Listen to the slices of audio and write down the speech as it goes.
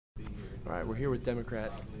All right, we're here with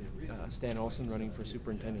Democrat Stan Olson running for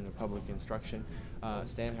Superintendent of Public Instruction.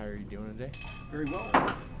 Stan, how are you doing today? Very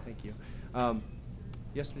well. Thank you.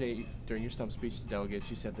 Yesterday, during your stump speech to delegates,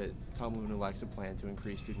 you said that Tom Luna lacks a plan to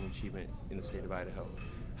increase student achievement in the state of Idaho.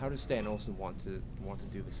 How does Stan Olson want to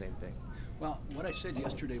do the same thing? Well, what I said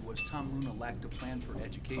yesterday was Tom Luna lacked a plan for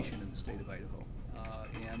education in the state of Idaho,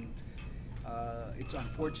 and it's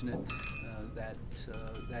unfortunate that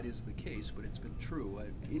that is the case, but it's been true.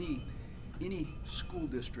 Any school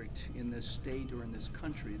district in this state or in this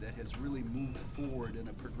country that has really moved forward in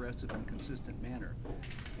a progressive and consistent manner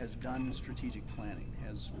has done strategic planning,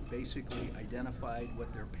 has basically identified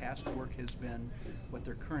what their past work has been, what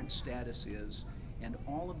their current status is, and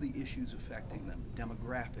all of the issues affecting them,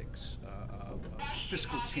 demographics,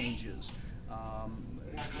 fiscal changes,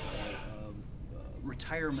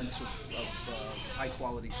 retirements of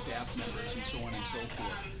high-quality staff members, and so on and so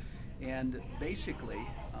forth. And basically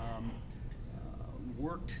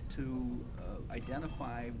worked to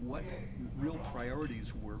identify what real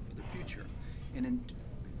priorities were for the future. And in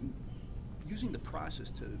using the process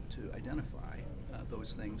to identify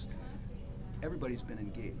those things, everybody's been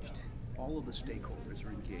engaged. All of the stakeholders are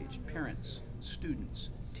engaged: parents, students,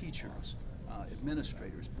 teachers,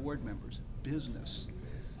 administrators, board members, business.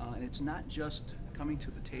 And it's not just coming to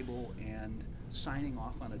the table and signing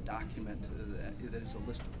off on a document that is a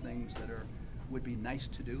list of things that would be nice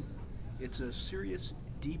to do. It's a serious,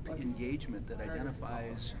 deep engagement that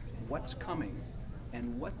identifies what's coming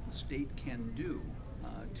and what the state can do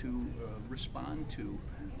to respond to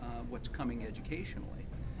what's coming educationally.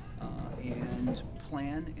 And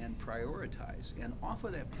plan and prioritize. And off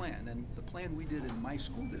of that plan, and the plan we did in my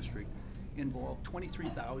school district involved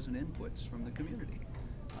 23,000 inputs from the community.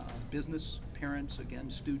 Business, parents,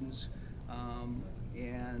 again, students,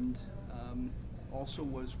 and also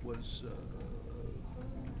was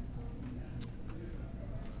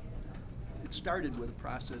it started with a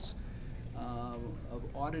process of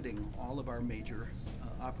auditing all of our major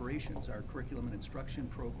operations, our curriculum and instruction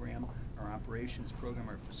program, our operations program,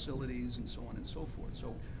 our facilities, and so on and so forth.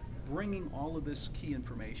 So bringing all of this key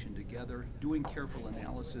information together, doing careful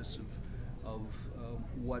analysis of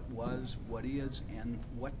what was, what is, and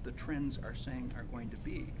what the trends are saying are going to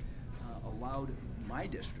be, allowed my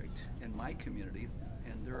district and my community,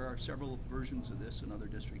 and there are several versions of this in other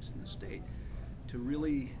districts in the state, to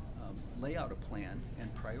really lay out a plan and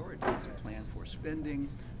prioritize a plan for spending,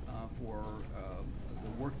 for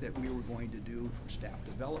the work that we were going to do for staff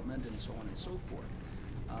development, and so on and so forth.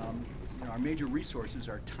 You know, our major resources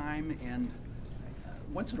are time and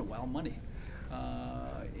once in a while money.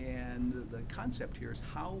 And the concept here is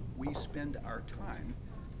how we spend our time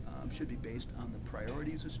should be based on the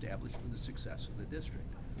priorities established for the success of the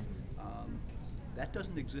district. That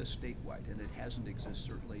doesn't exist statewide, and it hasn't existed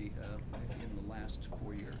certainly in the last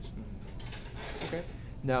 4 years. Okay.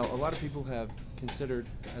 Now, a lot of people have considered,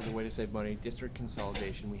 as a way to save money, district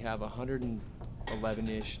consolidation. We have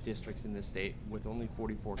 111-ish districts in this state with only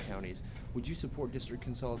 44 counties. Would you support district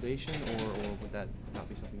consolidation, or would that not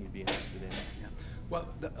be something you'd be interested in? Yeah. Well,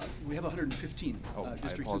 we have 115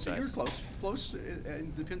 districts, and so you're close. Close,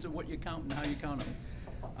 it depends on what you count and how you count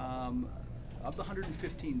them. Of the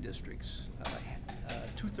 115 districts,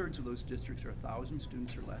 2/3 of those districts are 1,000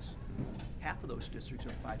 students or less. Half of those districts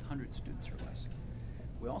are 500 students or less.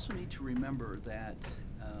 We also need to remember that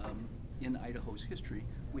in Idaho's history,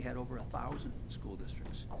 we had over 1,000 school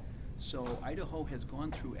districts. So Idaho has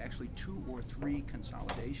gone through actually 2 or 3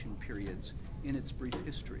 consolidation periods in its brief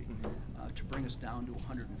history to bring us down to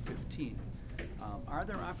 115. Are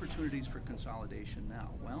there opportunities for consolidation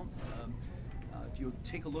now? Well, if you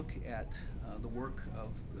take a look at the work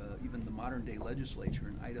of even the modern day legislature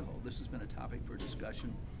in Idaho, this has been a topic for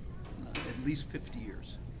discussion at least 50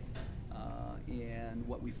 years. And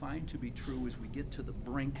what we find to be true is we get to the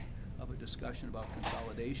brink of a discussion about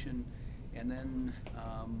consolidation, and then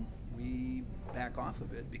we back off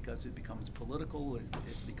of it because it becomes political,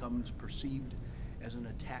 it becomes perceived as an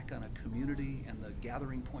attack on a community and the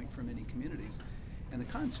gathering point for many communities. And the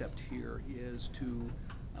concept here is to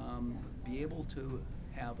be able to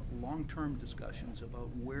have long-term discussions about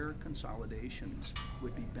where consolidations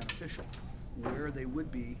would be beneficial, where they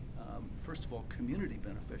would be, first of all, community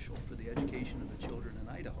beneficial for the education of the children in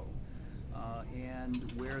Idaho,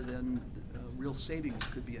 and where then real savings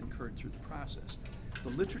could be incurred through the process. The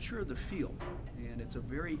literature of the field, and it's a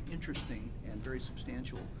very interesting and very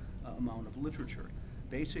substantial amount of literature,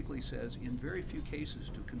 basically says in very few cases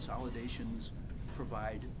do consolidations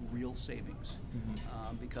provide real savings,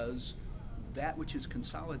 because that which is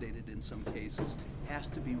consolidated in some cases has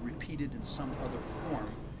to be repeated in some other form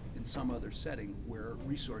in in some other setting where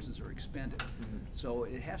resources are expended. Mm-hmm. So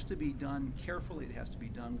it has to be done carefully, it has to be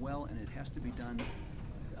done well, and it has to be done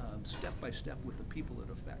step by step with the people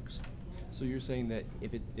it affects. So you're saying that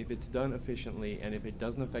if it's done efficiently and if it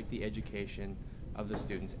doesn't affect the education of the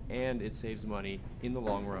students and it saves money in the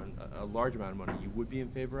long run, a large amount of money, you would be in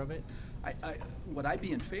favor of it? What I'd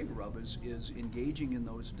be in favor of is engaging in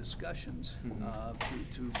those discussions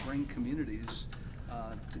to bring communities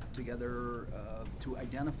together to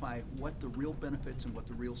identify what the real benefits and what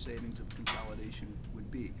the real savings of consolidation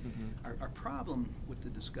would be. Our problem with the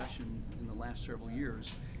discussion in the last several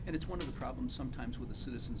years, and it's one of the problems sometimes with the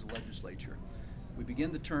citizens' legislature, we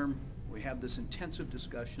begin the term, we have this intensive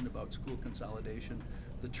discussion about school consolidation,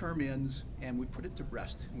 the term ends, and we put it to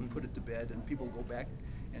rest, we put it to bed, and people go back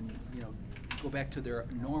and go back to their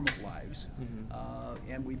normal lives,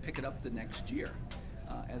 and we pick it up the next year.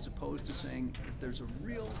 As opposed to saying if there's a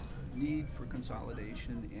real need for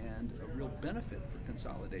consolidation and a real benefit for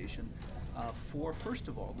consolidation for, first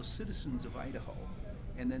of all, the citizens of Idaho,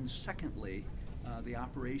 and then secondly, the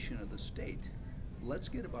operation of the state, let's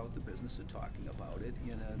get about the business of talking about it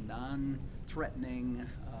in a non-threatening,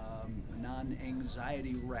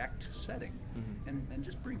 non-anxiety-racked setting, and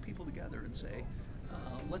just bring people together and say,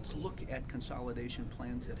 let's look at consolidation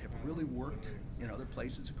plans that have really worked in other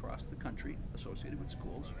places across the country associated with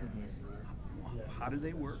schools. How do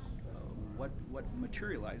they work? What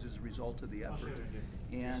materialized as a result of the effort?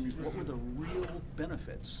 And what were the real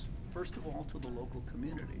benefits, first of all, to the local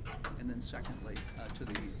community, and then secondly, to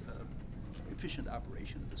the efficient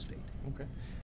operation of the state? Okay.